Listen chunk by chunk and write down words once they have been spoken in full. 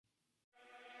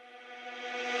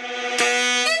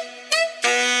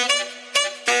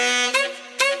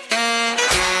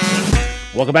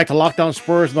Welcome back to Locked On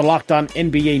Spurs and the Locked On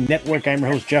NBA Network. I'm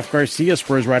your host, Jeff Garcia,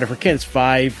 Spurs writer for KENS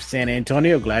 5 San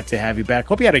Antonio. Glad to have you back.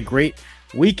 Hope you had a great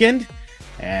weekend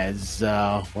as,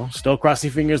 still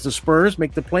crossing fingers the Spurs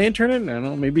make the play-in tournament. I don't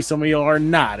know, maybe some of you are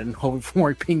not and hoping for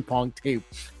more ping pong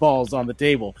balls on the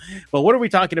table. But what are we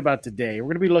talking about today?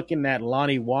 We're going to be looking at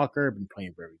Lonnie Walker, been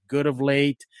playing very good of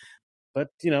late. But,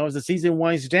 as the season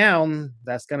winds down,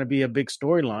 that's going to be a big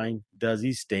storyline. Does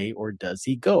he stay or does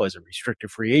he go as a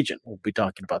restricted free agent? We'll be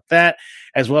talking about that,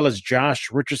 as well as Josh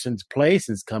Richardson's play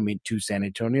since coming to San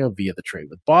Antonio via the trade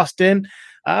with Boston.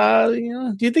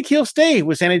 Do you think he'll stay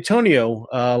with San Antonio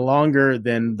longer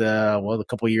than the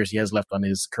couple of years he has left on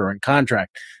his current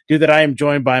contract? That I am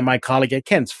joined by my colleague at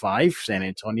KENS 5 San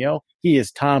Antonio. He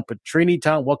is Tom Petrini.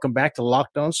 Tom, welcome back to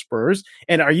Locked On Spurs.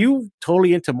 And are you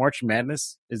totally into March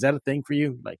Madness? Is that a thing for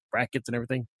you, like brackets and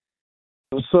everything?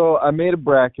 So I made a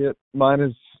bracket. Mine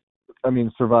has,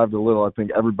 survived a little. I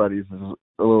think everybody's is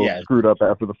a little screwed up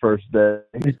after the first day.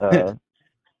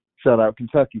 Shout out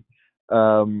Kentucky.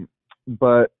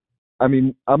 But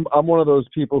I'm one of those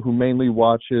people who mainly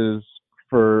watches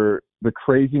for the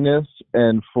craziness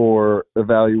and for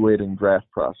evaluating draft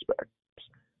prospects.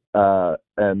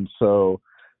 And so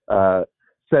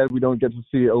said we don't get to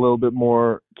see a little bit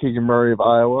more Keegan Murray of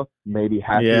Iowa. Maybe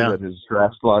happy that his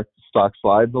draft stock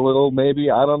slides a little.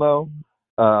 Maybe, I don't know.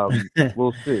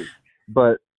 We'll see.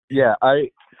 But yeah, I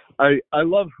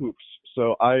love hoops.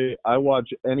 So I watch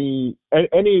any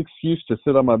excuse to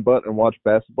sit on my butt and watch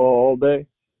basketball all day.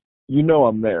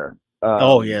 I'm there.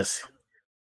 Oh yes.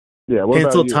 Yeah.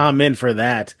 Pencil Tom in for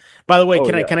that. By the way,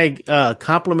 can I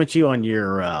compliment you on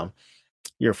your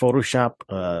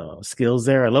Photoshop skills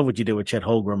there? I love what you did with Chet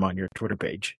Holmgren on your Twitter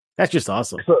page. That's just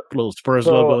awesome. Little Spurs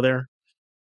logo there.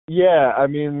 Yeah,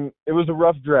 it was a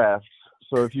rough draft.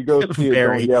 So if you go see it,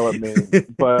 don't yell at me.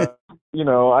 But,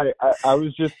 I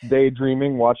was just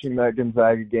daydreaming watching that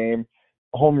Gonzaga game.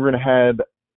 Holmgren had,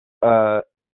 I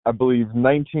believe,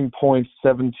 19 points,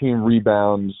 17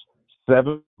 rebounds,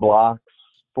 7 blocks,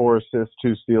 4 assists,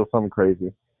 2 steals, something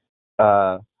crazy.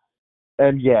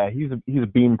 And yeah, he's a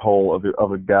beanpole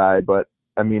of a guy. But,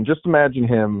 just imagine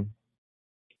him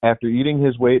after eating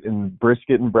his weight in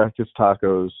brisket and breakfast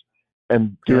tacos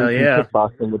and doing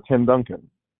kickboxing with Tim Duncan.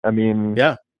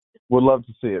 Would love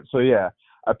to see it. So yeah,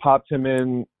 I popped him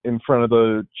in front of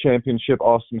the championship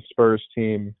Austin Spurs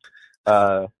team.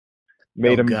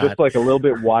 Made him just like a little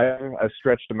bit wider. I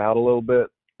stretched him out a little bit.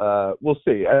 We'll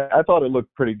see. I thought it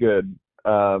looked pretty good.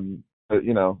 But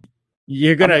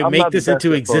you're gonna make this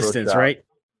into existence, right?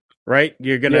 Right?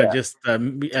 You're gonna just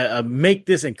make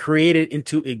this and create it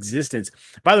into existence.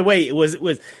 By the way, it was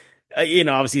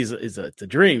obviously it's a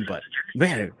dream, but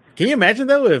man, can you imagine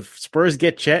though if Spurs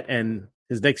get Chet and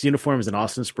his next uniform is an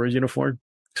Austin Spurs uniform?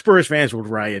 Spurs fans would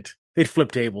riot. They'd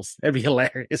flip tables. That'd be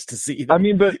hilarious to see.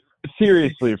 But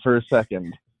seriously, for a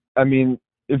second,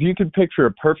 if you could picture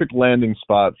a perfect landing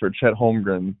spot for Chet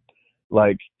Holmgren,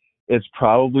 like it's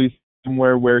probably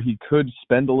somewhere where he could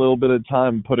spend a little bit of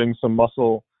time putting some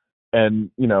muscle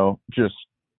and just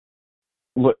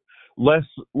less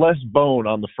bone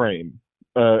on the frame.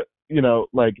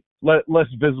 Less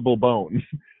visible bone.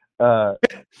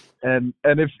 And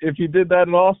if he did that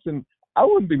in Austin, I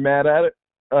wouldn't be mad at it.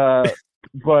 But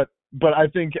I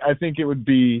think it would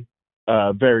be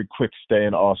a very quick stay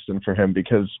in Austin for him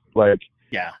because I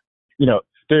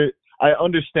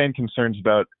understand concerns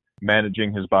about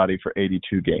managing his body for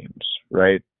 82 games,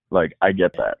 right? Like I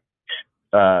get that.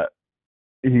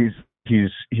 He's a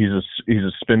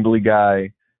spindly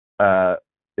guy.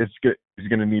 It's good. He's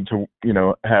going to need to,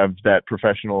 have that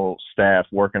professional staff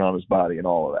working on his body and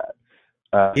all of that.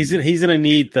 He's going to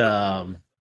need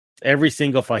every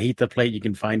single fajita plate you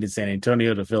can find in San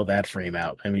Antonio to fill that frame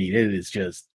out. It is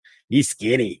just he's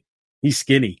skinny. He's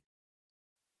skinny.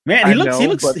 Man, he looks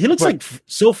like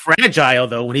so fragile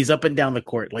though when he's up and down the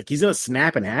court. Like he's gonna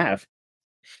snap in half.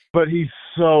 But he's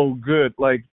so good.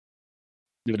 But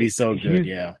he's so good,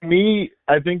 yeah. Me,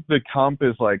 I think the comp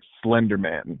is like Slender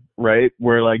Man, right?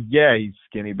 Where he's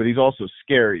skinny, but he's also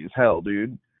scary as hell,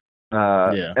 dude.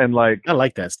 And I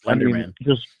like that Slender Man.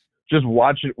 Just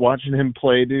watching him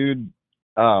play, dude.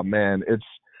 Oh man, it's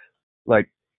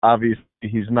obviously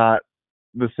he's not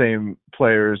the same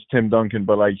player as Tim Duncan,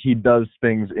 but he does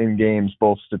things in games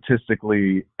both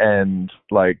statistically and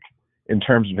in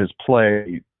terms of his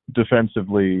play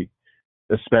defensively,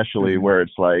 especially where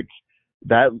it's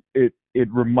that it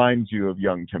reminds you of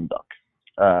young Tim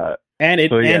Duncan. And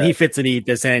he fits a need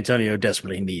that San Antonio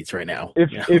desperately needs right now.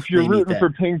 If you're rooting for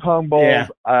ping pong balls,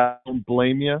 I don't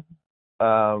blame you.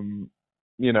 There's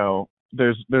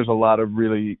a lot of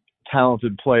really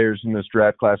talented players in this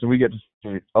draft class, and we get to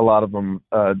see a lot of them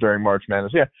during March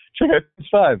Madness. Yeah, check out It's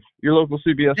 5, your local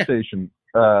CBS station.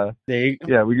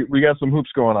 Yeah, we got some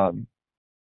hoops going on.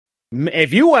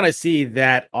 If you want to see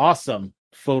that awesome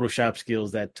Photoshop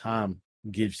skills that Tom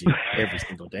gives you every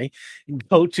single day,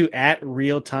 go to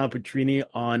 @RealTomPetrini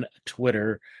on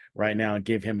Twitter right now and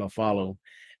give him a follow.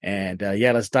 And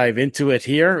let's dive into it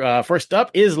here. First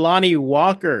up is Lonnie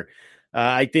Walker.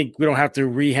 I think we don't have to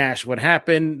rehash what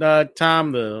happened,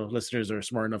 Tom. The listeners are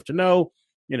smart enough to know,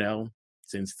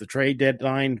 since the trade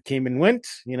deadline came and went,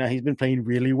 he's been playing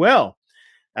really well.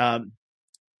 The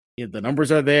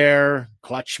numbers are there.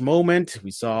 Clutch moment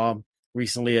we saw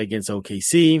recently against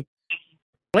OKC.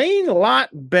 Playing a lot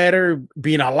better,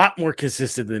 being a lot more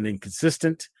consistent than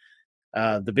inconsistent.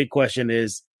 The big question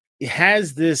is,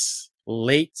 has this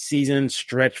late season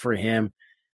stretch for him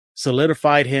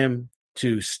solidified him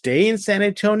to stay in San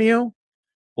Antonio,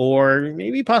 or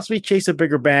maybe possibly chase a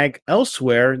bigger bag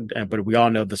elsewhere? But we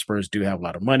all know the Spurs do have a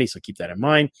lot of money, so keep that in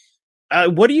mind.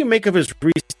 What do you make of his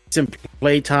recent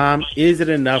play, Tom? Is it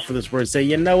enough for the Spurs to say,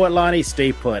 you know what, Lonnie,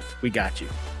 stay put. We got you.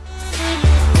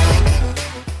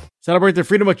 Celebrate the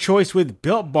freedom of choice with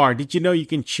Built Bar. Did you know you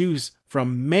can choose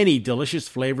from many delicious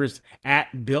flavors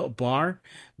at Built Bar?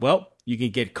 Well, you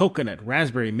can get coconut,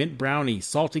 raspberry, mint brownie,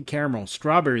 salted caramel,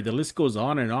 strawberry. The list goes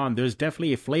on and on. There's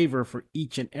definitely a flavor for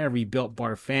each and every Built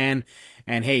Bar fan.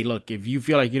 And hey, look, if you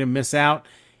feel like you're going to miss out,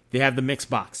 they have the mix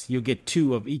box. You'll get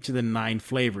 2 of each of the 9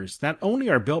 flavors. Not only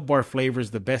are Built Bar flavors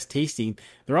the best tasting,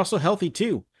 they're also healthy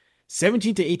too.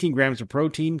 17 to 18 grams of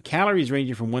protein, calories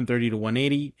ranging from 130 to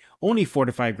 180, only 4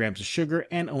 to 5 grams of sugar,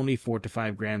 and only 4 to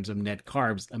 5 grams of net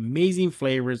carbs. Amazing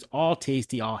flavors, all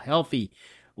tasty, all healthy.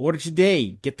 Order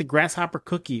today. Get the grasshopper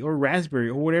cookie or raspberry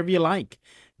or whatever you like.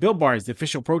 Built Bar is the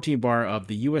official protein bar of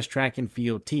the U.S. track and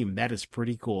field team. That is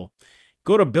pretty cool.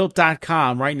 Go to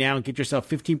Built.com right now and get yourself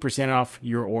 15% off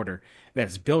your order.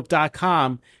 That's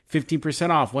Built.com, 15%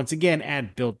 off. Once again,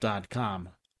 at Built.com.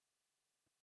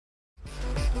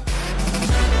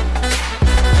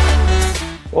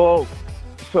 Well,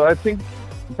 so I think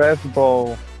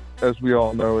basketball, as we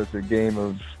all know, is a game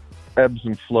of ebbs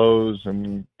and flows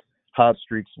and hot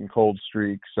streaks and cold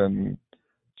streaks, and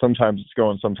sometimes it's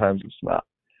going, sometimes it's not.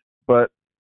 But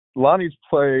Lonnie's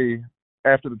play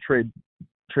after the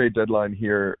trade deadline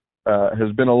here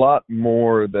has been a lot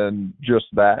more than just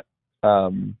that.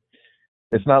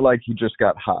 It's not like he just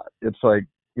got hot. It's like,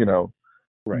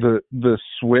 right. the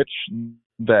switch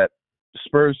that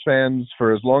Spurs fans,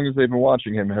 for as long as they've been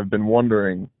watching him, have been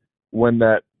wondering when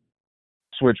that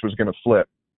switch was going to flip,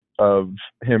 of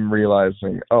him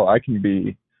realizing, oh, I can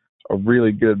be a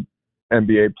really good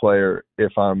NBA player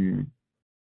if I'm,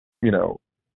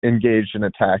 engaged in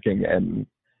attacking and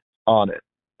on it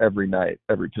every night,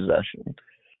 every possession.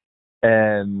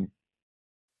 And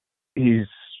he's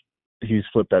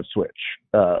flipped that switch.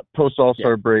 Post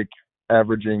All-Star break,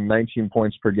 averaging 19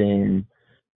 points per game,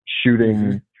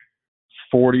 shooting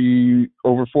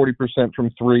over 40% from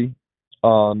 3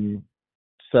 on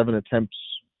 7 attempts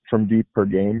from deep per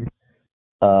game.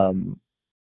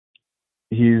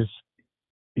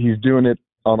 He's doing it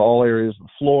on all areas of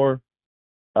the floor.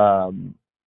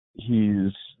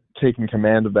 He's taking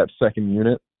command of that second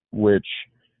unit, which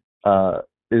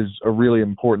is a really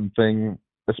important thing,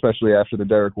 especially after the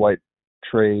Derek White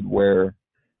trade, where,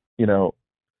 not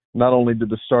only did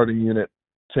the starting unit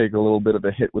take a little bit of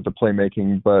a hit with the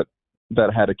playmaking, but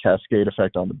that had a cascade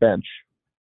effect on the bench.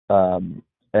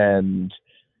 And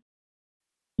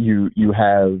you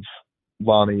have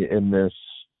Lonnie in this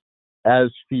as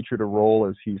featured a role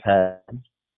as he's had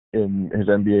in his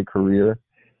NBA career.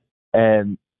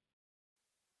 And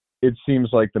it seems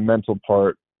like the mental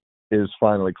part is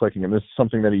finally clicking. And this is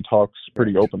something that he talks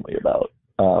pretty openly about,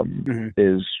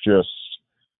 is just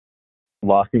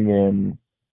locking in,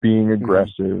 being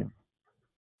aggressive,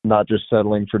 not just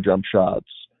settling for jump shots,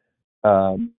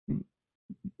 and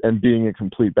being a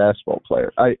complete basketball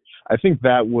player. I think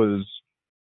that was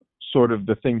sort of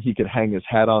the thing he could hang his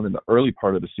hat on in the early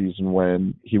part of the season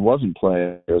when he wasn't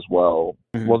playing as well,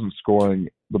 wasn't scoring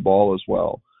the ball as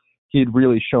well. He had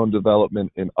really shown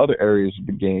development in other areas of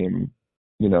the game,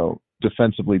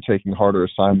 defensively taking harder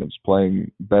assignments,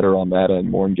 playing better on that end,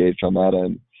 more engaged on that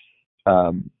end.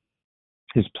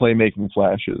 His playmaking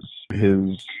flashes,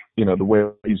 his, the way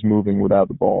he's moving without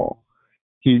the ball.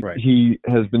 He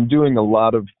has been doing a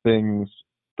lot of things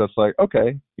that's like,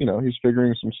 okay, he's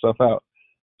figuring some stuff out.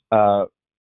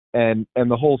 And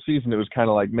the whole season, it was kind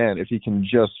of like, man, if he can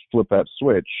just flip that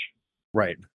switch,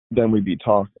 right, then we'd be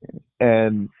talking.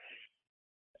 And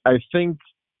I think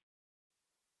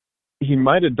he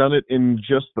might have done it in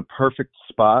just the perfect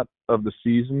spot of the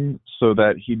season so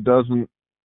that he doesn't,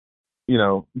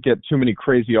 get too many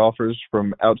crazy offers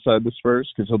from outside the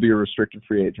Spurs, because he'll be a restricted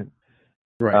free agent.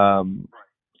 Right.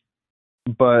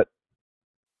 But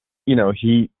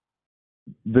he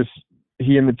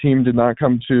and the team did not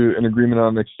come to an agreement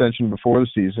on an extension before the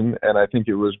season, and I think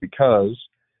it was because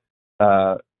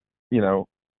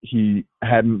he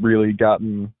hadn't really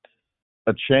gotten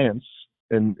a chance,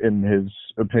 in his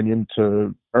opinion,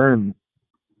 to earn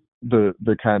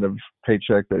the kind of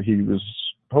paycheck that he was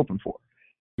hoping for.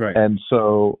 Right. And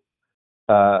so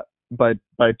by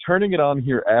turning it on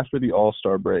here after the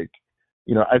All-Star break,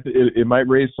 it might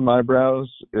raise some eyebrows.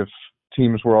 If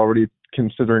teams were already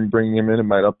considering bringing him in, it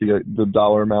might up the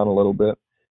dollar amount a little bit.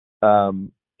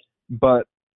 But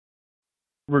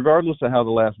regardless of how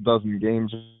the last dozen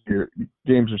games or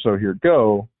so here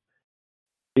go,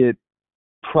 it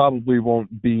probably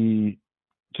won't be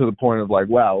to the point of like,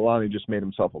 wow, Lonnie just made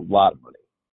himself a lot of money.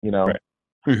 Right.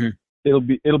 Mm-hmm.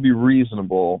 It'll be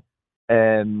reasonable,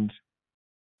 and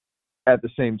at the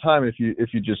same time, if you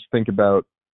just think about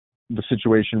the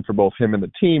situation for both him and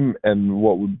the team and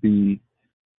what would be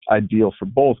ideal for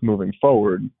both moving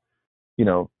forward,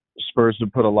 Spurs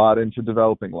have put a lot into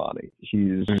developing Lonnie.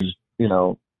 He's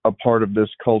a part of this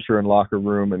culture and locker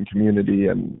room and community,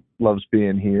 and loves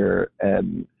being here,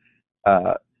 and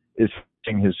is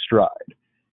hitting his stride.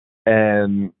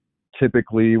 And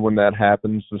typically when that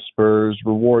happens, the Spurs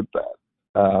reward that.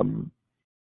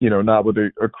 Not with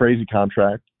a crazy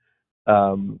contract.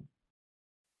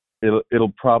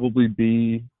 It'll probably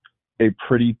be a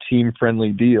pretty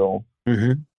team-friendly deal,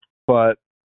 but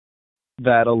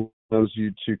that allows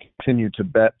you to continue to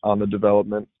bet on the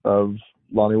development of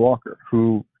Lonnie Walker,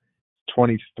 who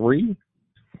 23,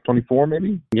 24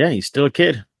 maybe? Yeah, he's still a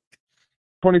kid.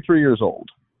 23 years old.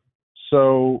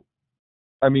 So,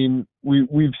 I mean,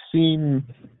 we've seen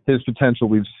his potential.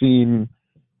 We've seen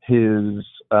his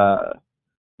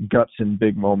guts in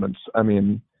big moments. I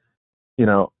mean,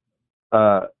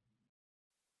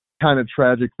 kind of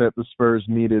tragic that the Spurs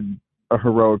needed a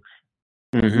heroic,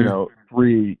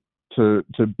 3 to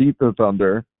beat the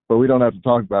Thunder, but we don't have to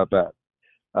talk about that.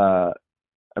 I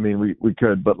mean, we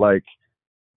could, but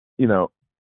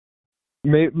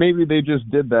maybe they just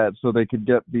did that so they could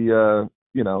get the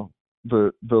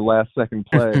last second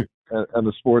play and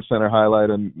the Sports Center highlight,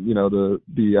 and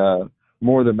the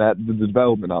more than that, the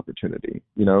development opportunity.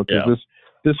 Because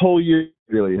this whole year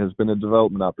really has been a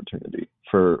development opportunity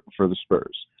for the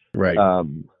Spurs. Right.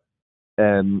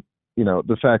 And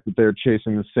the fact that they're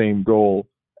chasing the same goal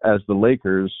as the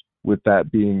Lakers, with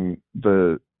that being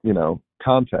the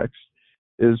context,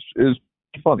 is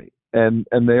funny. And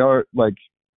they are like,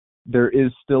 there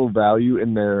is still value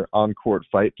in their on-court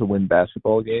fight to win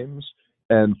basketball games.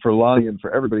 And for Lonnie and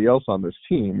for everybody else on this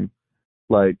team,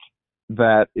 like,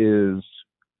 that is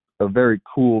a very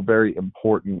cool, very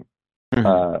important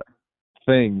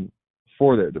thing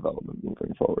for their development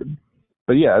moving forward.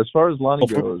 But yeah, as far as Lonnie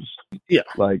goes,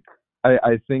 like,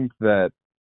 I think that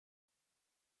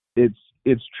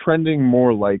it's trending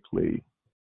more likely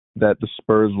that the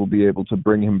Spurs will be able to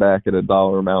bring him back at a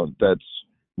dollar amount that's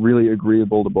really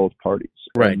agreeable to both parties.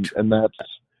 Right. And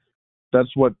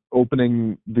that's what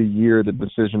opening the year, the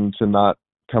decision to not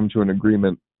come to an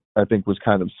agreement, I think, was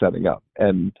kind of setting up.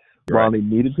 And Lonnie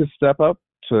needed to step up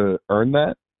to earn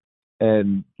that.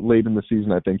 And late in the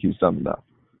season, I think he's done enough.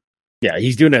 Yeah,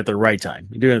 he's doing it at the right time.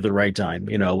 He's doing it at the right time.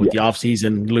 With the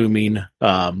offseason looming,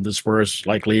 the Spurs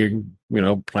likely,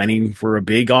 planning for a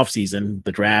big offseason,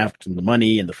 the draft and the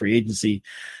money and the free agency.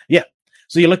 Yeah.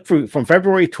 So you look from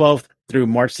February 12th through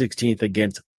March 16th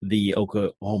against the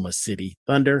Oklahoma City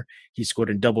Thunder. He scored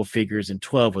in double figures in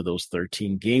 12 of those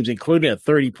 13 games, including a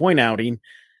 30-point outing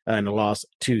and a loss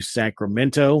to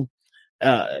Sacramento.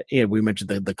 And we mentioned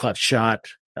the clutch shot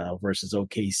versus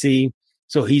OKC.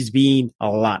 So he's being a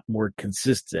lot more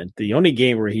consistent. The only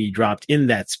game where he dropped in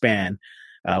that span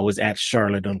was at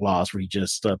Charlotte and lost, where he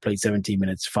just played 17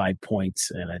 minutes, 5 points,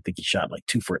 and I think he shot like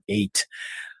 2 for 8.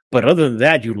 But other than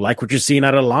that, you like what you're seeing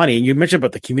out of Lonnie. And you mentioned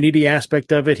about the community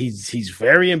aspect of it. He's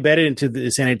very embedded into the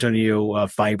San Antonio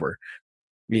fiber,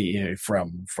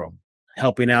 from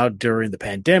helping out during the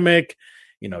pandemic,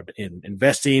 in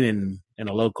investing in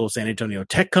a local San Antonio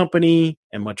tech company,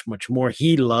 and much, much more.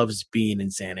 He loves being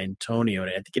in San Antonio,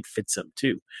 and I think it fits him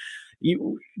too.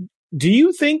 Do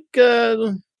you think,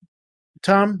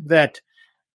 Tom, that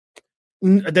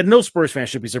no Spurs fan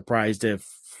should be surprised if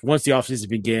once the offseason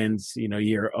begins, you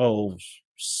hear,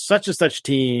 such and such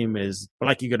team is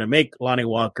likely going to make Lonnie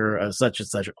Walker a such and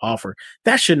such offer?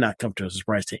 That should not come to a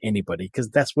surprise to anybody, because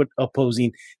that's what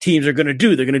opposing teams are going to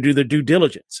do. They're going to do their due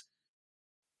diligence.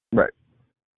 Right.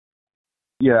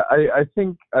 Yeah, I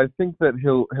think that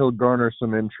he'll garner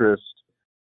some interest,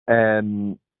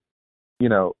 and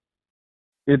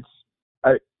it's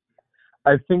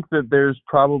I think that there's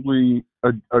probably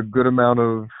a good amount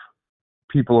of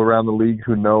people around the league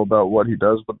who know about what he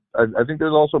does, but I think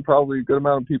there's also probably a good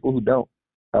amount of people who don't.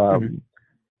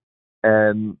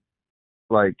 And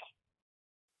like,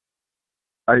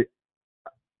 I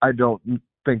don't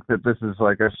think that this is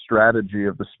like a strategy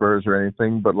of the Spurs or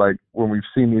anything, but like when we've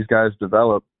seen these guys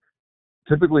develop,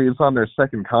 typically it's on their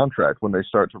second contract when they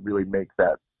start to really make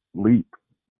that leap,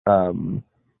 and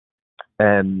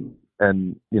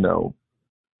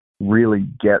really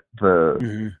get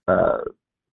the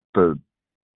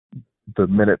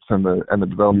minutes and the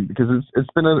development, because it's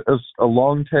been a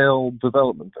long tail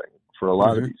development thing for a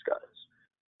lot of these guys.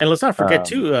 And let's not forget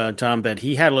too, Tom, that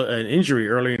he had an injury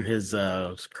early in his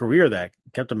career that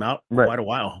kept him out quite a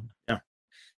while.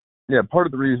 Yeah, part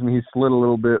of the reason he slid a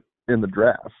little bit in the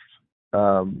draft,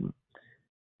 and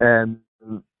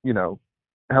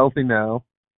healthy now.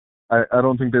 I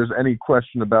don't think there's any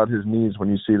question about his knees when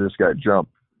you see this guy jump.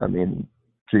 I mean,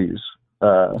 geez.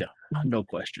 No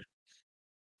question.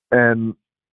 And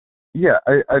yeah,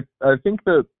 I think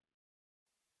that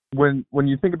when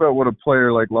you think about what a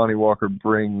player like Lonnie Walker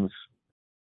brings,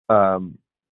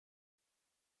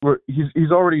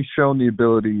 he's already shown the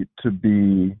ability to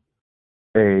be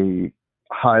a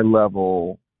high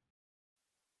level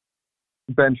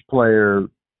bench player,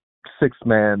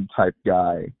 6-man type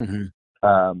guy.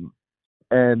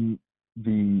 And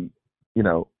the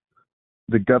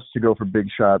guts to go for big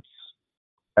shots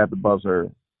at the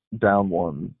buzzer, down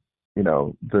one,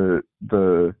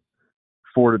 the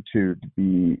fortitude,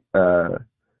 the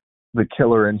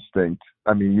killer instinct.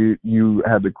 I mean, you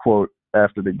had the quote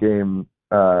after the game,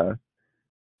 once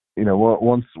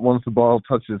the ball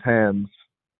touches hands,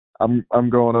 I'm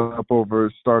going up over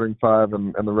starting five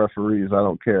and the referees. I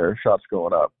don't care. Shots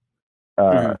going up.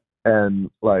 And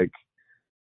like,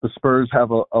 the Spurs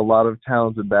have a lot of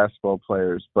talented basketball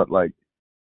players, but like,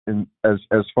 as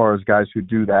far as guys who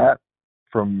do that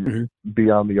from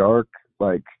beyond the arc,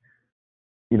 like,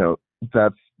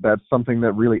 that's something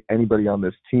that really anybody on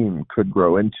this team could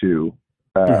grow into,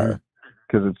 because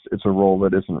it's a role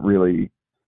that isn't really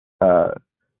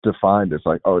defined. It's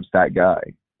like, oh, it's that guy.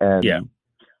 And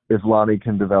if Lonnie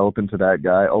can develop into that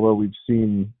guy, although we've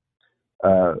seen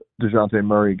DeJounte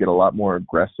Murray get a lot more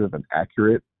aggressive and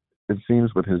accurate, it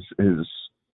seems, with his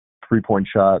 3-point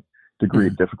shot, degree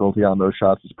of difficulty on those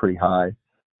shots is pretty high.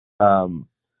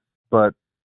 But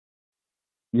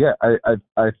yeah,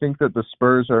 I think that the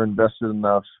Spurs are invested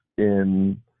enough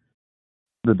in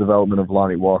the development of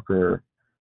Lonnie Walker,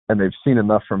 and they've seen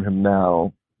enough from him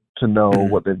now to know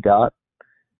what they've got.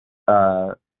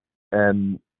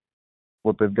 And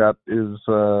what they've got is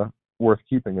worth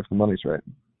keeping if the money's right.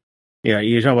 Yeah,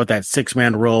 you talk about that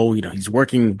 6-man role. He's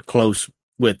working close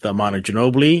with Manu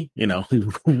Ginobili,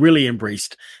 who really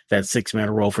embraced that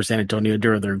 6-man role for San Antonio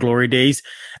during their glory days.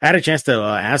 I had a chance to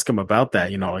ask him about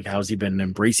that, like, how's he been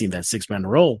embracing that 6-man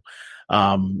role?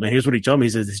 And here's what he told me.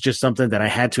 He says, it's just something that I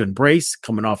had to embrace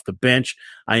coming off the bench.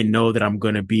 I know that I'm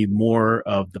going to be more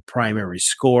of the primary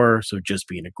scorer. So just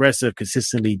being aggressive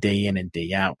consistently day in and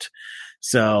day out.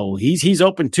 So he's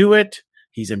open to it.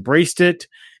 He's embraced it.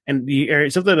 And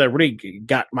something that really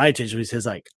got my attention was his,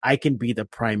 like, I can be the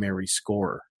primary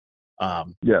scorer.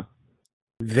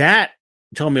 That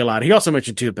told me a lot. He also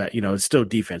mentioned too that, it's still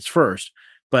defense first,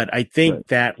 but I think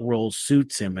that role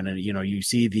suits him. And, you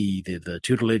see the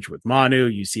tutelage with Manu,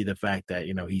 you see the fact that,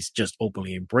 he's just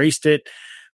openly embraced it.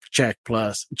 Check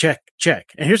plus check.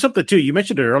 And here's something too. You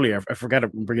mentioned it earlier. I forgot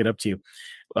to bring it up to you.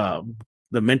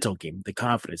 The mental game, the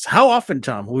confidence. How often,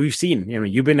 Tom, we've seen,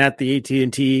 you've been at the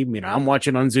AT&T, I'm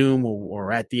watching on Zoom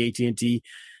or at the AT&T,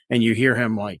 and you hear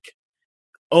him like,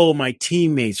 oh, my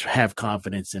teammates have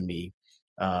confidence in me.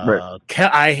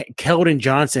 Keldon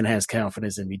Johnson has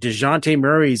confidence in me. DeJounte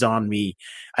Murray's on me.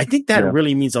 I think that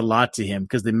really means a lot to him,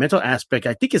 because the mental aspect,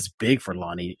 I think, is big for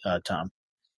Lonnie, Tom.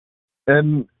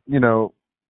 And,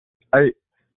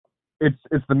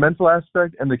 it's the mental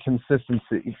aspect and the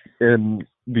consistency in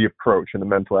the approach and the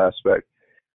mental aspect.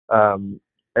 And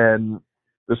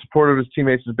the support of his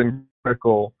teammates has been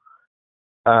critical.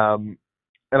 And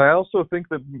I also think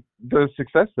that the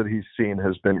success that he's seen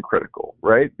has been critical,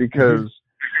 right? Because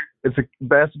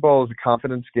basketball is a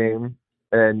confidence game,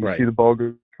 and you see the ball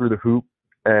go through the hoop,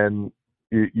 and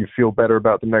you feel better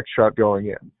about the next shot going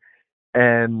in.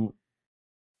 And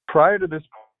prior to this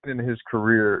point in his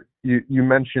career, you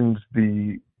mentioned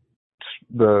the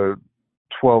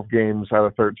 12 games out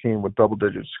of 13 with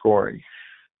double-digit scoring.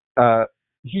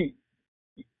 He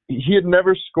had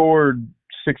never scored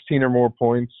 16 or more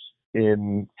points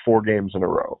in 4 games in a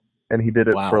row, and he did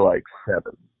it for like 7.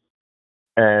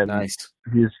 And nice.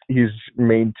 He's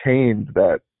maintained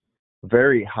that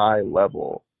very high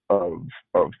level of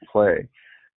play,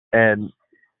 and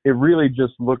it really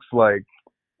just looks like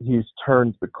he's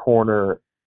turned the corner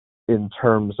in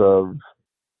terms of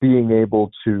being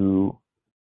able to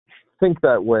think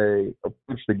that way,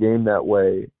 approach the game that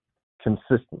way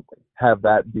consistently, have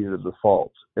that be the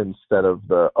default instead of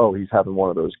he's having one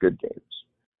of those good games.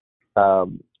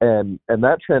 And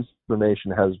that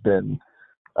transformation has been,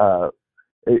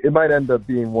 it might end up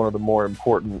being one of the more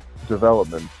important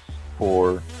developments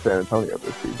for San Antonio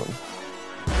this season.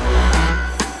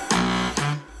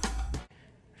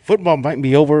 Football might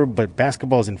be over, but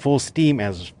basketball is in full steam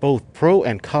as both pro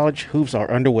and college hoops are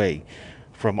underway.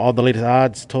 From all the latest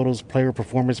odds, totals, player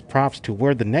performance props to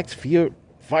where the next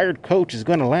fired coach is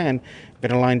going to land,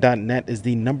 BetOnline.net is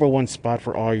the number one spot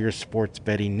for all your sports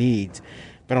betting needs.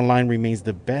 BetOnline remains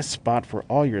the best spot for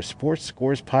all your sports,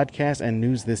 scores, podcasts, and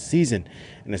news this season.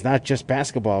 And it's not just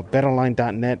basketball.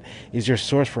 BetOnline.net is your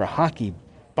source for hockey,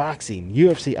 boxing,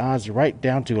 UFC odds, right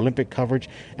down to Olympic coverage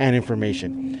and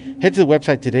information. Head to the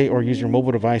website today or use your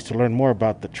mobile device to learn more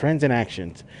about the trends and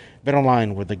actions.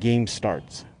 BetOnline, where the game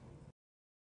starts.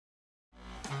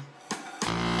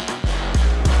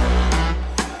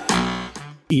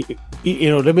 Let me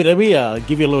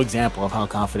give you a little example of how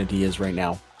confident he is right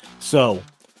now. So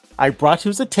I brought to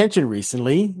his attention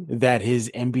recently that his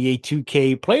NBA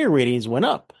 2K player ratings went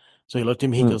up. So he looked at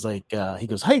me, he goes,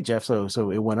 "Hey Jeff, so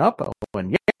it went up?" I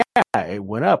went, "Yeah, it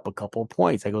went up a couple of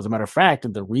points." I go, "As a matter of fact,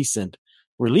 in the recent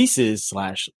releases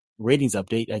 / ratings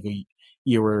update, I go,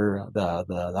 you were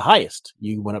the highest.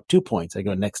 You went up 2 points." I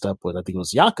go, "Next up was, I think it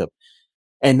was Jakob."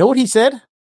 And know what he said?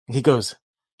 He goes,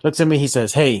 looks at me, he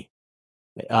says, "Hey,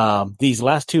 these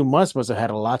last 2 months must have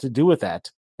had a lot to do with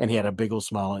that." And he had a big old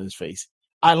smile on his face.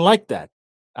 I like that.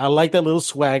 I like that little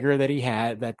swagger that he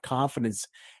had, that confidence.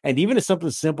 And even as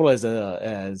something simple as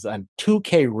a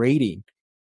 2K rating,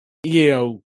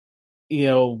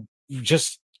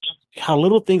 just how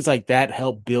little things like that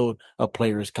help build a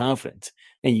player's confidence.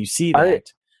 And you see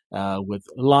that with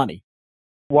Lonnie.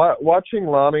 Watching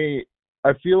Lonnie,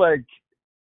 I feel like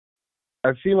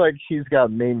he's got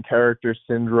main character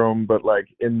syndrome, but like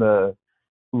in the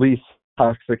least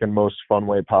toxic and most fun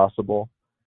way possible.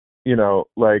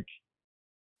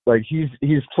 Like he's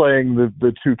playing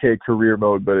the 2K career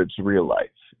mode, but it's real life,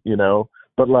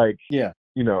 but like,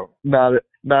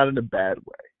 not in a bad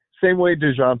way. Same way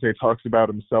DeJounte talks about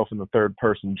himself in the third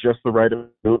person, just the right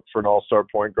amount for an all-star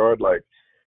point guard. Like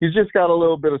he's just got a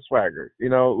little bit of swagger,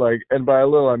 and by a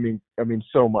little, I mean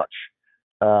so much,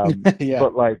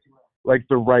 but like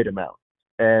the right amount.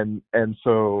 And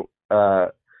so,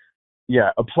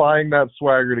 applying that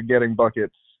swagger to getting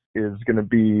buckets is going to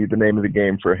be the name of the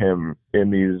game for him in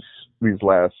these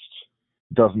last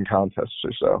dozen contests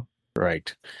or so.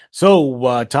 Right.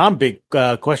 So, Tom, big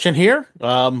question here.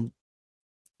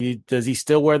 Does he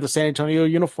still wear the San Antonio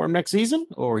uniform next season,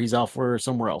 or he's out for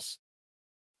somewhere else?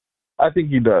 I think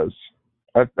he does.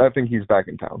 I think he's back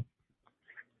in town.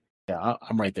 Yeah,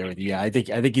 I'm right there with you. Yeah, I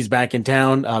think he's back in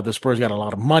town. The Spurs got a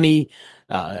lot of money.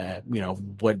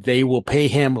 What they will pay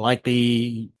him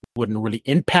likely wouldn't really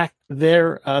impact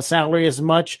their salary as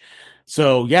much.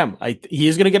 So yeah, he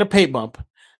is going to get a pay bump,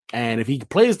 and if he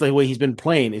plays the way he's been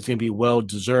playing, it's going to be well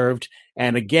deserved.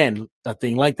 And again, a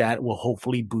thing like that will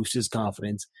hopefully boost his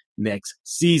confidence next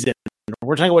season.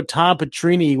 We're talking about Tom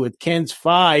Petrini with Ken's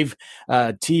 5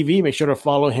 TV. Make sure to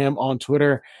follow him on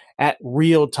Twitter at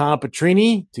Real Tom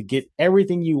Petrini to get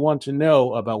everything you want to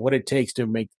know about what it takes to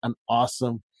make an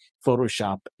awesome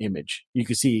Photoshop image. You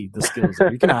can see the skills.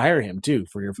 You can hire him too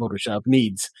for your Photoshop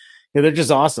needs. Yeah, they're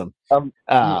just awesome.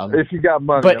 If you got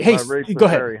money, but hey, my rates go are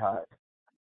ahead. Very high.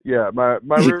 Yeah, my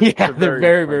rates are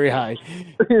they're very high.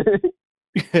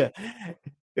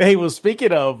 Hey, well,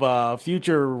 speaking of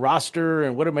future roster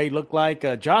and what it may look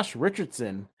like, Josh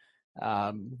Richardson,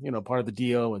 part of the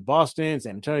deal with Boston,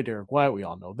 San Antonio, Derek White, we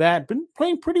all know that, been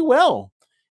playing pretty well,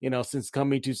 since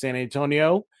coming to San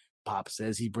Antonio. Pop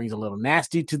says he brings a little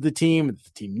nasty to the team, and the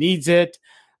team needs it.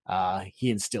 He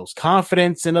instills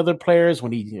confidence in other players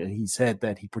when he said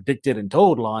that he predicted and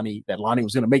told Lonnie that Lonnie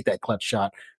was going to make that clutch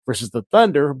shot versus the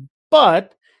Thunder,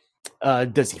 but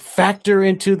does he factor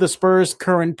into the Spurs'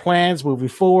 current plans moving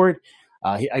forward?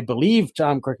 I believe,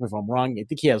 Tom, correct me if I'm wrong, I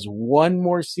think he has one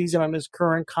more season on his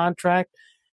current contract.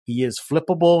 He is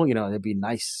flippable. It'd be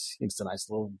nice. It's a nice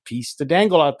little piece to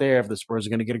dangle out there if the Spurs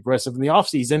are going to get aggressive in the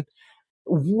offseason.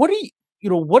 What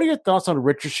are your thoughts on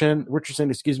Richardson,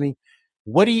 excuse me?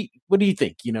 What do you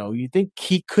think? You think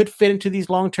he could fit into these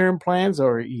long-term plans,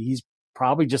 or he's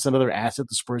probably just another asset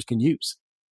the Spurs can use.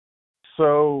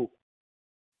 So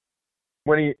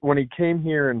when he came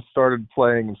here and started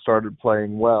playing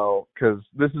well, because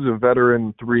this is a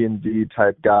veteran 3-and-D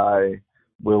type guy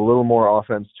with a little more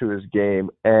offense to his game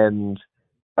and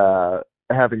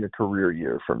having a career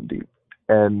year from deep,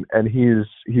 and he's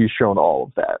shown all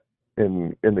of that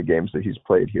in the games that he's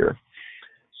played here.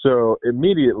 So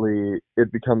immediately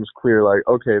it becomes clear, like,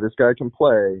 okay, this guy can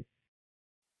play,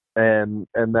 and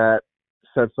that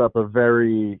sets up a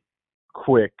very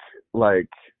quick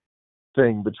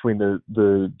thing between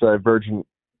the divergent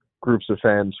groups of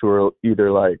fans who are either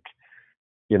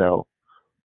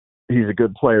he's a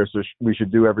good player, so we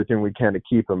should do everything we can to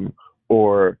keep him,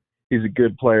 or he's a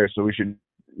good player, so we should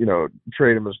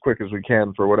trade him as quick as we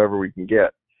can for whatever we can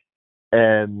get.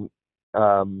 And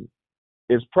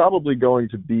it's probably going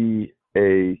to be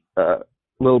a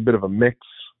little bit of a mix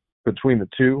between the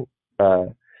two.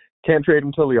 Can't trade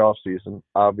him till the off season,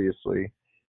 obviously.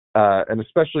 And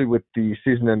especially with the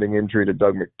season-ending injury to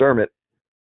Doug McDermott,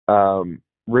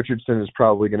 Richardson is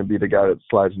probably going to be the guy that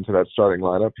slides into that starting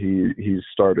lineup. He's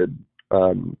started,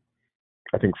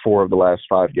 I think, 4 of the last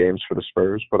 5 games for the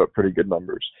Spurs, put up pretty good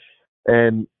numbers.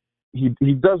 And he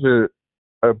does a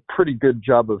pretty good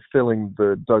job of filling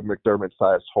the Doug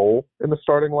McDermott-sized hole in the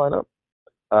starting lineup,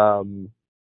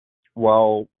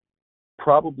 while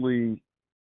probably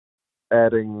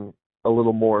adding a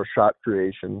little more shot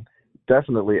creation,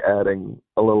 definitely adding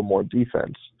a little more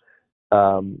defense.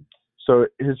 So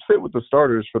his fit with the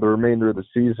starters for the remainder of the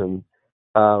season,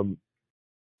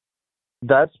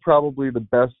 that's probably the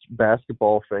best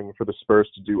basketball thing for the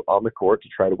Spurs to do on the court to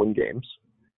try to win games.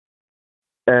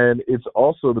 And it's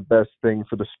also the best thing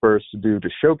for the Spurs to do to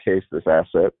showcase this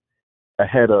asset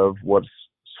ahead of what's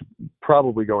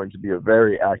probably going to be a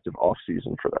very active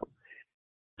offseason for them.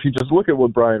 If you just look at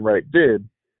what Brian Wright did,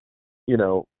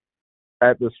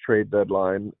 at this trade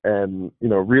deadline and,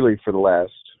 really for the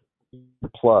last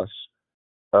plus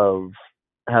of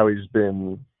how he's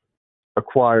been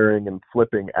acquiring and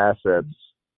flipping assets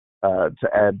to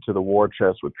add to the war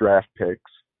chest with draft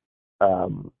picks,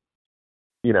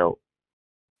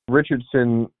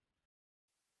 Richardson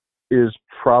is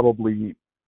probably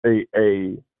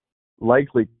a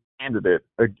likely candidate,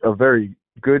 a very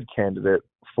good candidate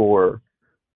for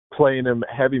playing him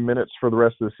heavy minutes for the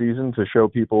rest of the season to show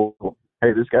people,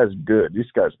 hey, this guy's good. This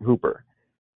guy's a hooper.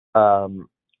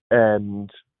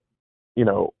 And,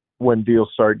 when deals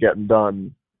start getting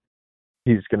done,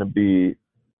 he's going to be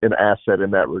an asset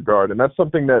in that regard. And that's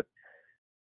something that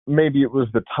maybe it was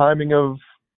the timing of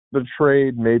the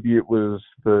trade. Maybe it was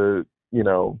the,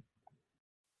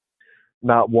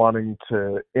 not wanting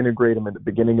to integrate him at the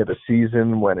beginning of the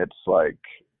season when it's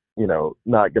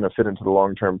not going to fit into the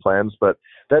long-term plans. But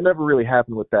that never really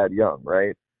happened with Thad Young,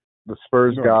 right? The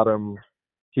Spurs got him.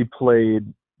 He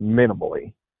played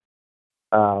minimally.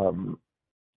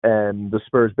 And the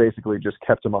Spurs basically just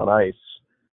kept him on ice,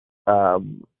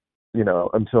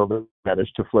 until they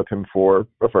managed to flip him for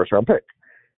a first-round pick.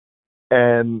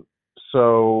 And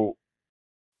so,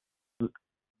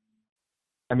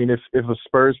 I mean, if the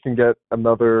Spurs can get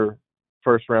another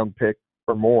first-round pick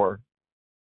or more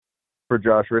for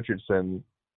Josh Richardson,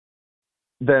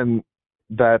 then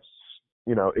that's,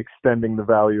 extending the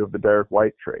value of the Derek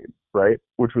White trade, right?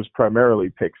 Which was primarily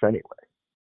picks anyway.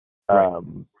 Right.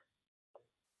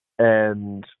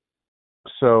 And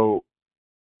so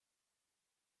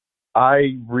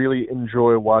I really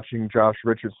enjoy watching Josh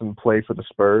Richardson play for the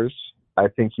Spurs. I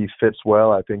think he fits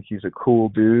well. I think he's a cool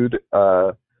dude.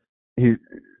 He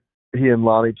and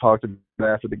Lonnie talked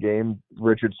after the game.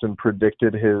 Richardson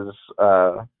predicted his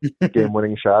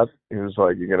game-winning shot. He was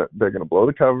like, they're gonna blow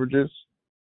the coverages.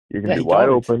 You're gonna be wide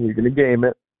open. You're gonna game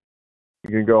it.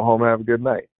 You're gonna go home and have a good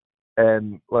night.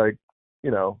 And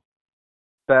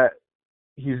that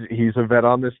he's a vet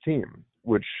on this team,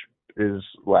 which is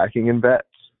lacking in vets.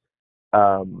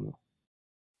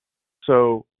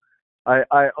 So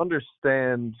I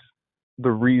understand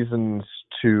the reasons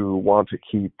to want to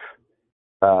keep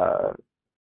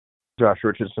Josh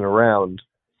Richardson around,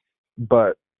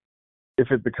 but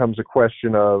if it becomes a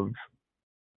question of,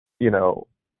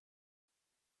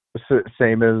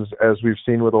 same as we've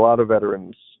seen with a lot of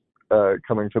veterans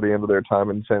coming to the end of their time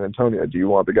in San Antonio, do you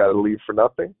want the guy to leave for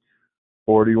nothing?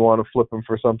 Or do you want to flip him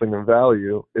for something of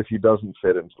value if he doesn't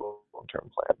fit into the long-term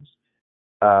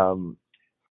plans?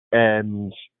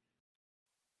 And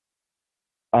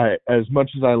as much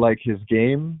as I like his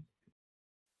game,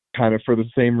 kind of for the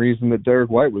same reason that Derek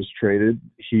White was traded,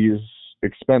 he's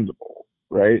expendable,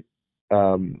 right?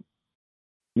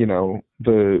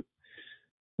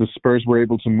 The Spurs were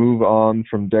able to move on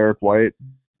from Derek White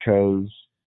because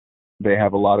they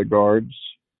have a lot of guards,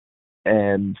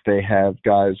 and they have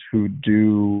guys who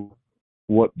do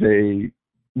what they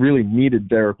really needed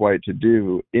Derek White to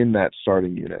do in that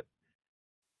starting unit,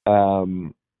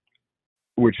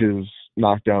 which is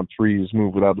knock down threes,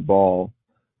 move without the ball,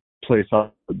 play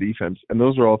solid defense. And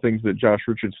those are all things that Josh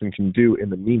Richardson can do in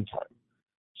the meantime.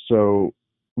 So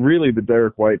really the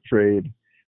Derek White trade,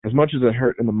 as much as it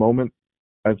hurt in the moment,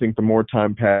 I think the more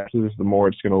time passes, the more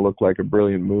it's going to look like a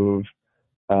brilliant move,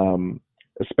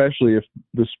 especially if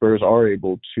the Spurs are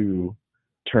able to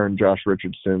turn Josh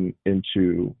Richardson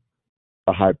into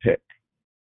a high pick.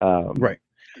 Right.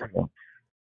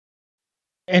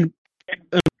 And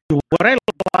what I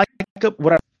like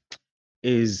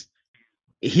is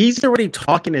he's already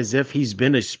talking as if he's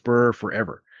been a Spur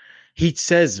forever. He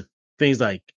says things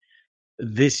like,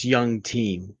 this young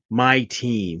team, my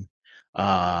team,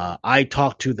 I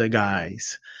talk to the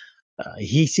guys.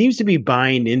 He seems to be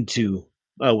buying into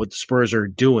what the Spurs are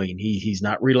doing. He's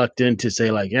not reluctant to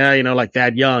say like, yeah, like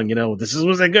Thad Young, this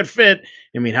was a good fit.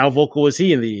 I mean, how vocal was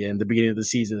he in the beginning of the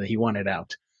season that he wanted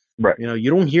out? Right. You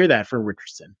don't hear that from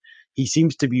Richardson. He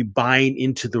seems to be buying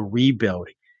into the rebuild.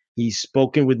 He's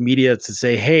spoken with media to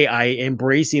say, hey, I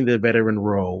embracing the veteran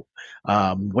role.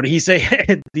 What did he say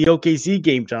at the OKC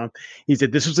game, Tom? He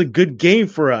said, this was a good game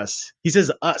for us. He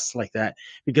says us like that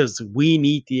because we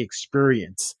need the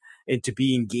experience and to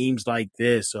be in games like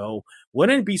this. So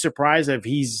wouldn't be surprised if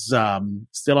he's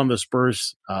still on the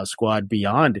Spurs squad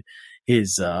beyond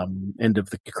his end of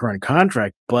the current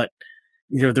contract. But,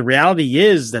 the reality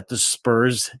is that the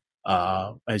Spurs,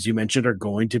 as you mentioned, are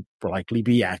going to likely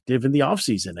be active in the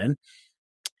offseason. And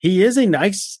he is a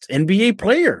nice NBA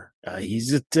player.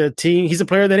 He's a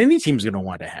player that any team's going to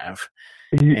want to have.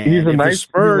 He's a nice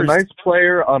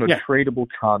player on a tradable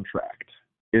contract.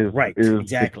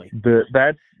 Exactly.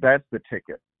 That's the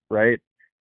ticket, right?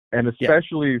 And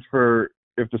especially for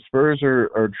if the Spurs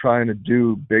are trying to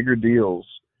do bigger deals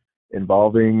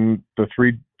involving the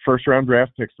 3 first-round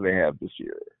draft picks they have this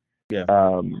year. Yeah.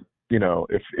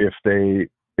 If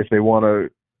they want to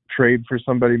trade for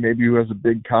somebody maybe who has a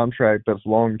big contract that's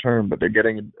long-term, but they're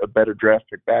getting a better draft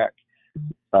pick back,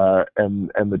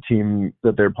 and the team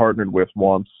that they're partnered with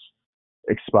wants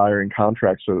expiring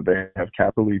contracts so that they have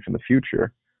cap relief in the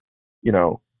future,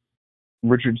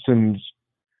 Richardson's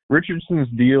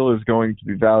deal is going to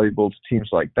be valuable to teams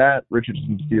like that.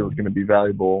 Richardson's deal is going to be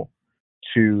valuable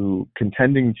to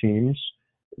contending teams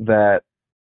that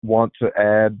want to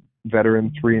add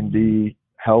veteran 3-and-D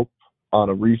help on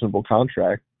a reasonable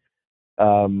contract.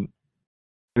 It's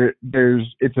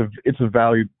a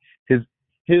value.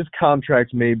 His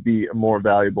contract may be a more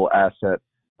valuable asset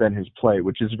than his play,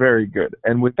 which is very good.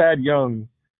 And with Thad Young,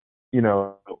 it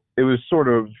was sort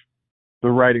of the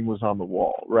writing was on the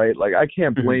wall, right? Like I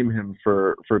can't blame him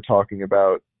for talking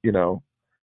about the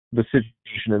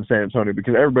situation in San Antonio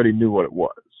because everybody knew what it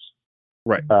was,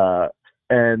 right?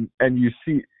 And you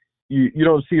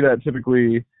don't see that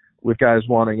typically with guys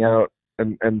wanting out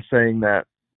and saying that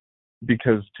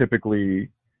because typically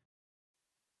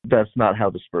that's not how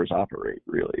the Spurs operate,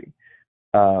 really.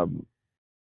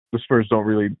 The Spurs don't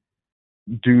really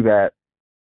do that,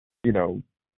 in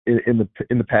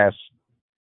the past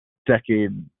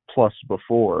decade plus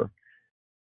before,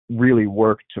 really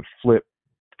work to flip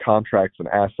contracts and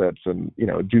assets and,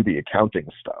 do the accounting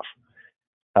stuff.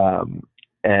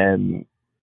 And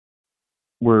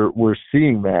we're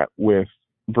seeing that with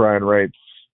Brian Wright's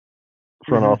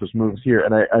front office moves here.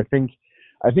 And I think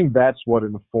that's what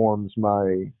informs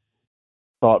my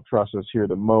thought process here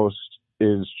the most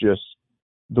is just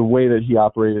the way that he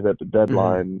operated at the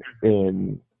deadline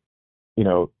in,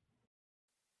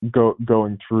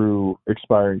 going through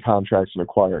expiring contracts and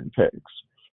acquiring picks.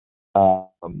 I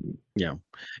think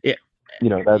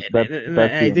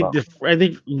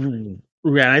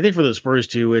for the Spurs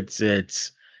too,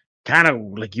 it's kind of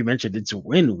like you mentioned, it's a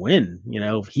win-win.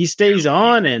 If he stays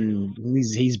on and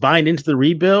he's buying into the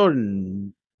rebuild,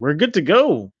 and we're good to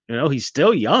go. He's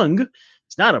still young.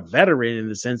 He's not a veteran in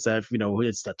the sense that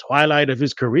it's the twilight of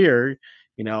his career.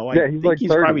 I think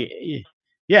he's probably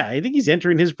I think he's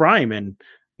entering his prime, and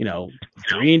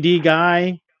 3-and-D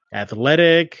guy,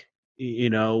 athletic.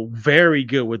 Very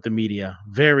good with the media.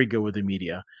 Very good with the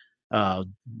media.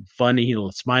 Funny,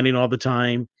 smiling all the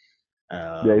time. He's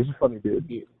a funny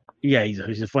dude. Yeah,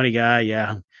 he's a funny guy.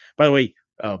 Yeah. By the way,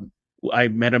 I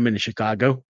met him in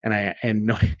Chicago,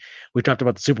 and we talked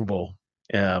about the Super Bowl.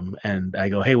 And I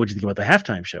go, hey, what'd you think about the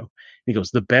halftime show? He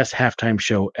goes, the best halftime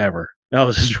show ever. That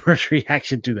was his first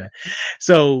reaction to that.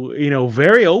 So,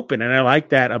 very open, and I like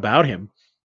that about him.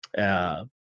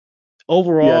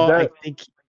 Overall, I think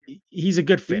he's a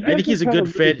good fit. I think he's a good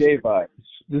fit. Vibes,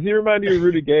 Does he remind you of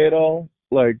Rudy Gay at all?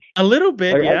 Like a little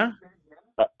bit, yeah.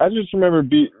 I just remember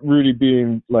Rudy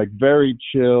being like very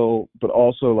chill, but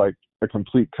also like a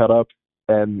complete cut up,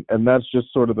 and that's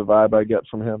just sort of the vibe I get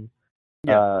from him.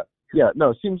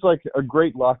 No, seems like a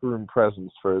great locker room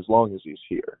presence for as long as he's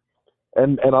here,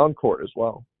 and on court as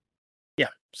well. Yeah.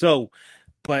 So,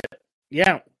 but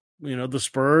yeah, the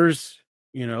Spurs,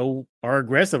 are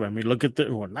aggressive. I mean, look at you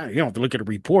don't have to look at the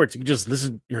reports. You can just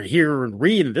listen or hear and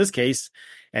read, in this case,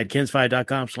 at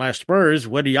KENS5.com/Spurs,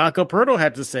 what Jakob Poeltl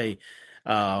had to say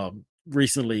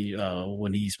recently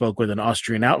when he spoke with an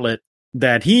Austrian outlet,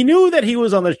 that he knew that he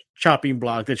was on the chopping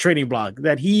block, the trading block,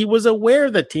 that he was aware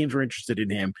that teams were interested in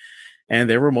him. And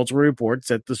there were multiple reports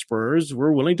that the Spurs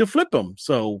were willing to flip him.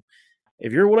 So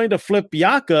if you're willing to flip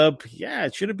Jakob,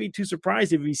 it shouldn't be too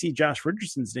surprised if you see Josh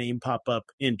Richardson's name pop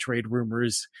up in trade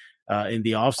rumors in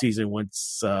the offseason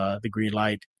once the green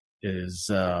light is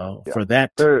for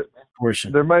that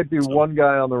portion. There might be one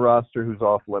guy on the roster who's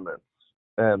off limits.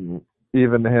 And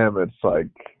even him, it's like,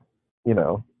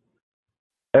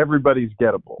 everybody's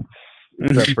gettable.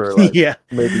 Except for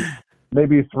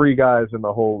maybe three guys in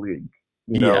the whole league.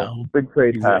 Big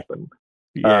trades happen.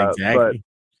 Yeah, exactly.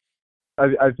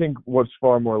 But I think what's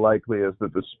far more likely is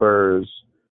that the Spurs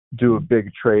do a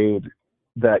big trade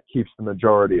that keeps the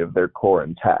majority of their core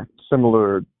intact,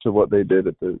 similar to what they did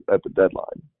at the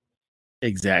deadline.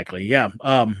 Exactly. Yeah.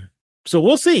 So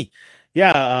we'll see.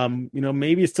 Yeah.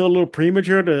 Maybe it's still a little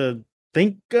premature to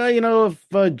think,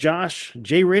 if Josh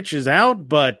J. Rich is out,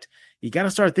 but you got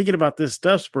to start thinking about this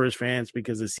stuff, Spurs fans,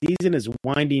 because the season is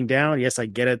winding down. Yes, I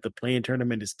get it. The play-in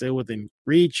tournament is still within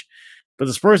reach, but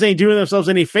the Spurs ain't doing themselves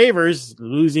any favors,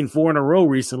 losing 4 in a row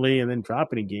recently and then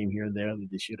dropping a game here and there that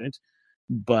they shouldn't.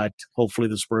 But hopefully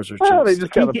the Spurs are. They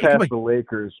just got to pass the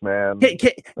Lakers, man.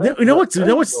 What's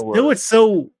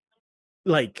so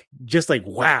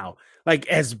wow. Like,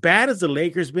 as bad as the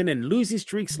Lakers been and losing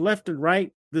streaks left and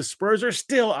right, the Spurs are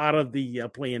still out of the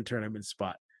play-in tournament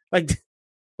spot. I guess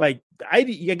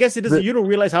it isn't. You don't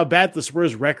realize how bad the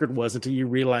Spurs record was until you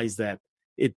realize that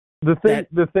it. The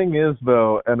thing is,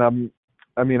 though, and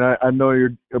I know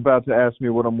you're about to ask me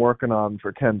what I'm working on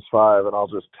for KENS 5, and I'll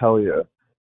just tell you,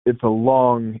 it's a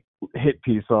long hit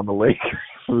piece on the Lakers.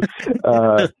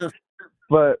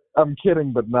 But I'm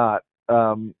kidding, but not.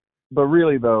 But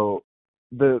really, though,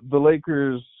 the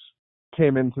Lakers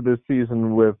came into this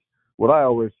season with what I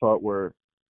always thought were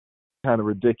kind of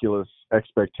ridiculous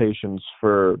expectations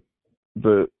for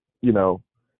the,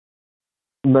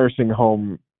 nursing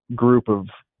home group of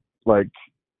like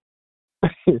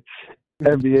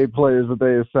NBA players that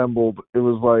they assembled. It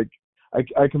was like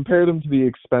I compared them to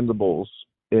the Expendables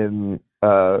in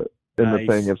the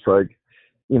thing. It's like,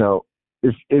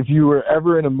 if you were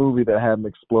ever in a movie that had an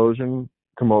explosion,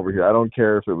 come over here. I don't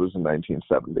care if it was in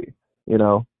 1970.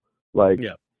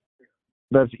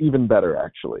 That's even better,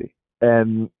 actually.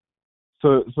 And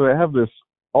so they have this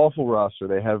awful roster.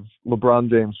 They have LeBron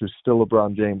James, who's still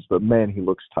LeBron James, but man, he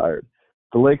looks tired.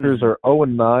 The Lakers are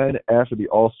 0-9 after the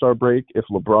All-Star break if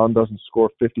LeBron doesn't score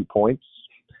 50 points.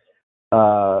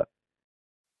 And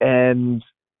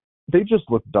they just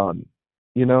look done,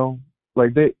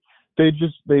 Like they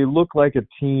look like a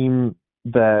team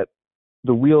that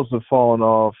the wheels have fallen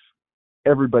off.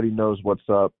 Everybody knows what's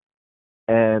up.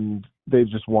 And they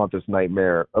just want this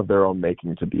nightmare of their own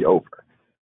making to be over.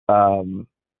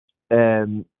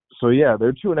 And so,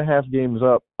 they're 2.5 games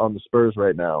up on the Spurs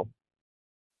right now.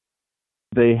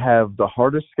 They have the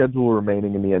hardest schedule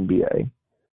remaining in the NBA.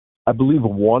 I believe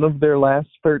one of their last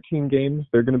 13 games,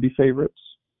 they're going to be favorites.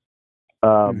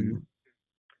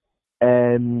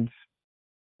 And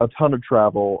a ton of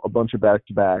travel, a bunch of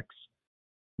back-to-backs.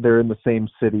 They're in the same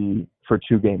city for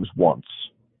 2 games once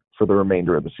for the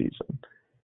remainder of the season.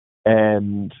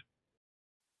 And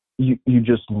you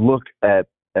just look at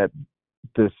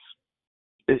this.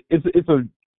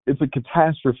 It's a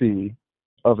catastrophe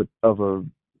of a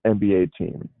NBA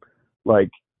team, like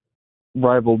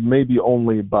rivaled maybe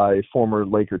only by former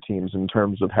Laker teams in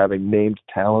terms of having named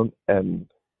talent and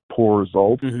poor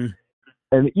results.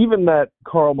 And even that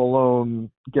Karl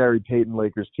Malone, Gary Payton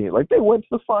Lakers team, like they went to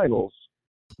the finals.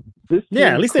 At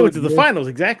least they went to the finals.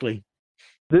 Exactly.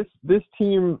 This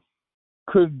team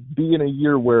could be in a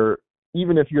year where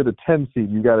even if you're the 10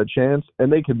 seed, you got a chance,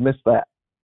 and they could miss that.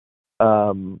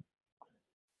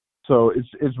 So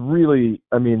it's really,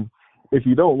 if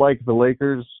you don't like the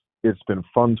Lakers, it's been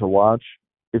fun to watch.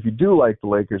 If you do like the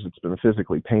Lakers, it's been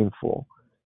physically painful.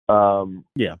 They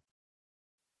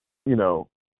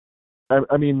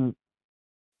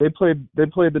played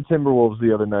the Timberwolves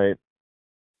the other night,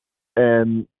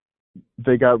 and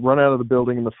they got run out of the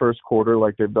building in the first quarter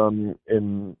like they've done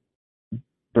in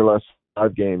their last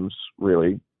 5 games,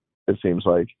 really, it seems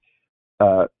like.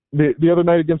 The other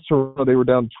night against Toronto, they were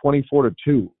down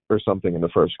 24-2 or something in the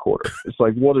first quarter. It's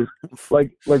like, what is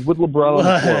like with LeBron on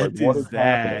the floor, like, what is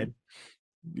happening?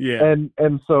 Yeah,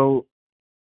 and so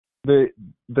they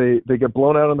get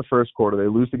blown out in the first quarter. They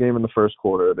lose the game in the first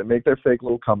quarter. They make their fake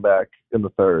little comeback in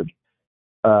the third,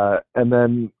 and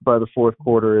then by the fourth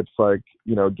quarter, it's like,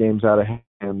 game's out of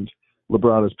hand.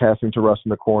 LeBron is passing to Russ in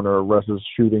the corner. Russ is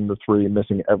shooting the three,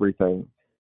 missing everything.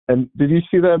 And did you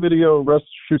see that video? Russ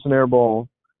shoots an air ball.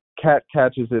 Cat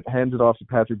catches it, hands it off to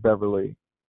Patrick Beverley.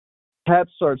 Cat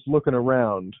starts looking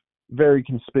around very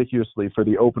conspicuously for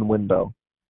the open window,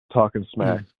 talking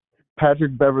smack.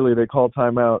 Patrick Beverley, they call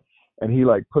timeout, and he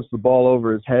puts the ball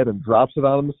over his head and drops it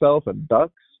on himself and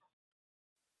ducks.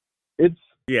 It's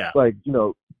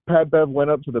Pat Bev went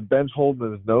up to the bench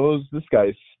holding his nose. This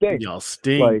guy stinks. Y'all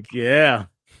stink.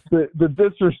 The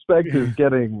disrespect is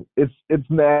getting it's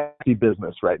nasty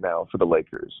business right now for the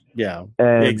Lakers. Yeah,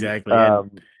 and exactly.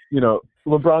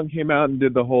 LeBron came out and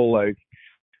did the whole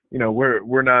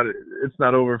we're not, it's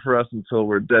not over for us until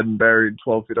we're dead and buried,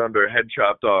 12 feet under, head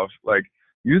chopped off.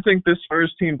 You think this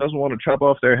Spurs team doesn't want to chop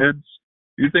off their heads?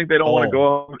 You think they don't want to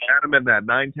go at them in that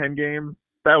 9-10 game?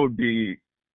 That would be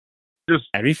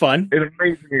that'd be fun. An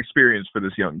amazing experience for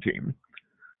this young team.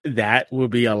 That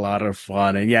would be a lot of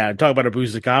fun. And talk about a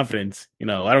boost of confidence. I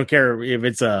don't care if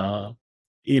it's a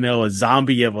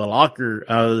zombie of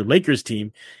a Lakers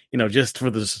team, just for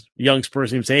this young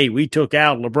Spurs team, say, hey, we took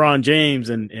out LeBron James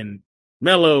and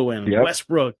Melo and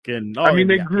Westbrook and all.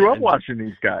 They grew up watching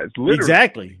these guys. Literally.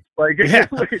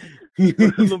 Exactly.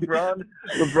 LeBron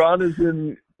is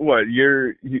in what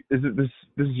year? Is it this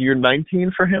is year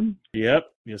 19 for him? Yep.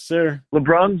 Yes, sir.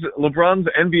 LeBron's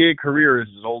NBA career is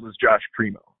as old as Josh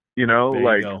Primo.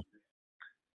 There you go.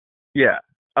 Yeah,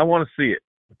 I want to see it.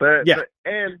 But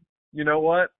and you know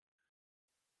what?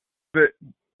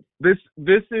 This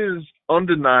is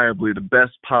undeniably the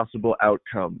best possible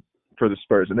outcome for the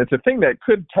Spurs, and it's a thing that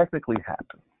could technically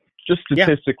happen. Just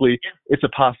statistically, it's a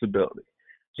possibility.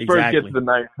 Spurs get to the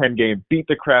 9-10 game, beat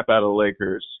the crap out of the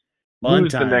Lakers,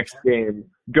 lose the next game,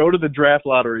 go to the draft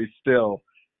lottery still,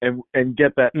 and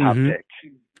get that top pick.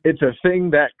 It's a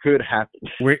thing that could happen.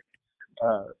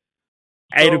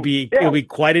 It'll be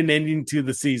quite an ending to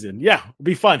the season. Yeah, it'll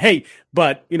be fun. Hey,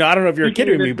 but I don't know if you're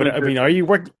kidding me, but are you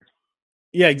working?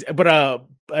 Yeah, but I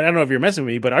don't know if you're messing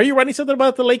with me, but are you writing something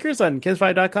about the Lakers on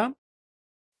KENS5.com?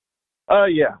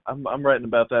 Yeah, I'm writing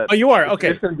about that. Oh, you are?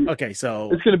 Okay. Okay, so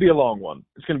it's going to be a long one.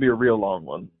 It's going to be a real long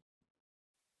one.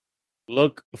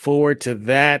 Look forward to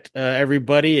that,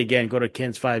 everybody. Again, go to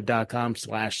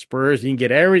KENS5.com/Spurs. You can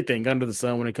get everything under the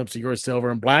sun when it comes to your silver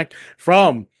and black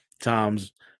from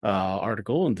Tom's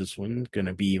article, and this one's going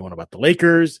to be one about the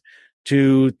Lakers,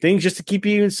 to things just to keep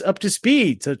you up to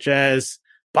speed, such as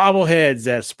bobbleheads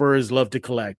that Spurs love to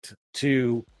collect,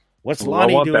 to what's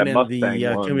Lonnie doing in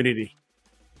the community.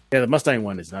 Yeah, the Mustang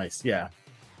one is nice. Yeah.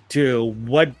 To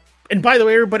what, and by the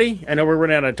way, everybody, I know we're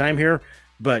running out of time here,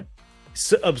 but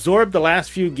absorb the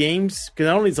last few games, because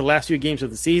not only is the last few games of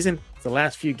the season, it's the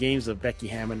last few games of Becky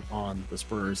Hammon on the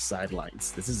Spurs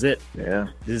sidelines. This is it. Yeah.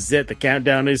 This is it. The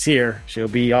countdown is here. She'll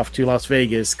be off to Las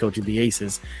Vegas coaching the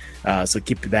Aces. So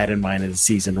keep that in mind as the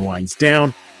season winds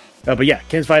down. But yeah,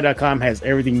 KENS5.com has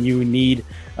everything you need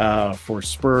for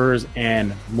Spurs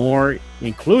and more,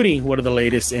 including what are the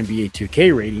latest NBA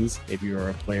 2K ratings. If you're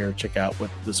a player, check out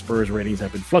what the Spurs ratings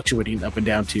have been fluctuating up and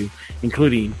down to,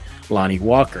 including Lonnie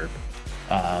Walker.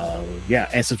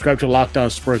 And subscribe to Locked On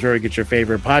Spurs wherever you get your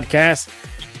favorite podcast.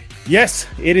 Yes,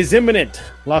 it is imminent.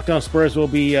 Locked On Spurs will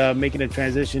be making a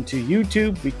transition to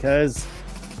YouTube because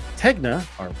Tegna,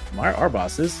 our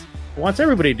bosses, wants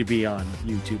everybody to be on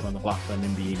YouTube on the Locked On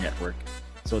NBA network.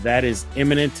 So that is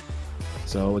imminent.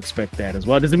 So expect that as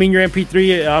well. Doesn't mean your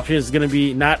MP3 option is going to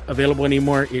be not available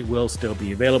anymore. It will still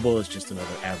be available. It's just another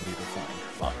avenue to find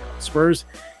Locked On Spurs.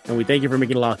 And we thank you for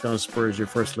making Locked On Spurs your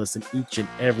first listen each and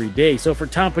every day. So for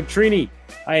Tom Petrini,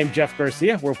 I am Jeff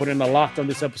Garcia. We're putting a lock on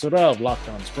this episode of Locked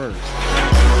On Spurs.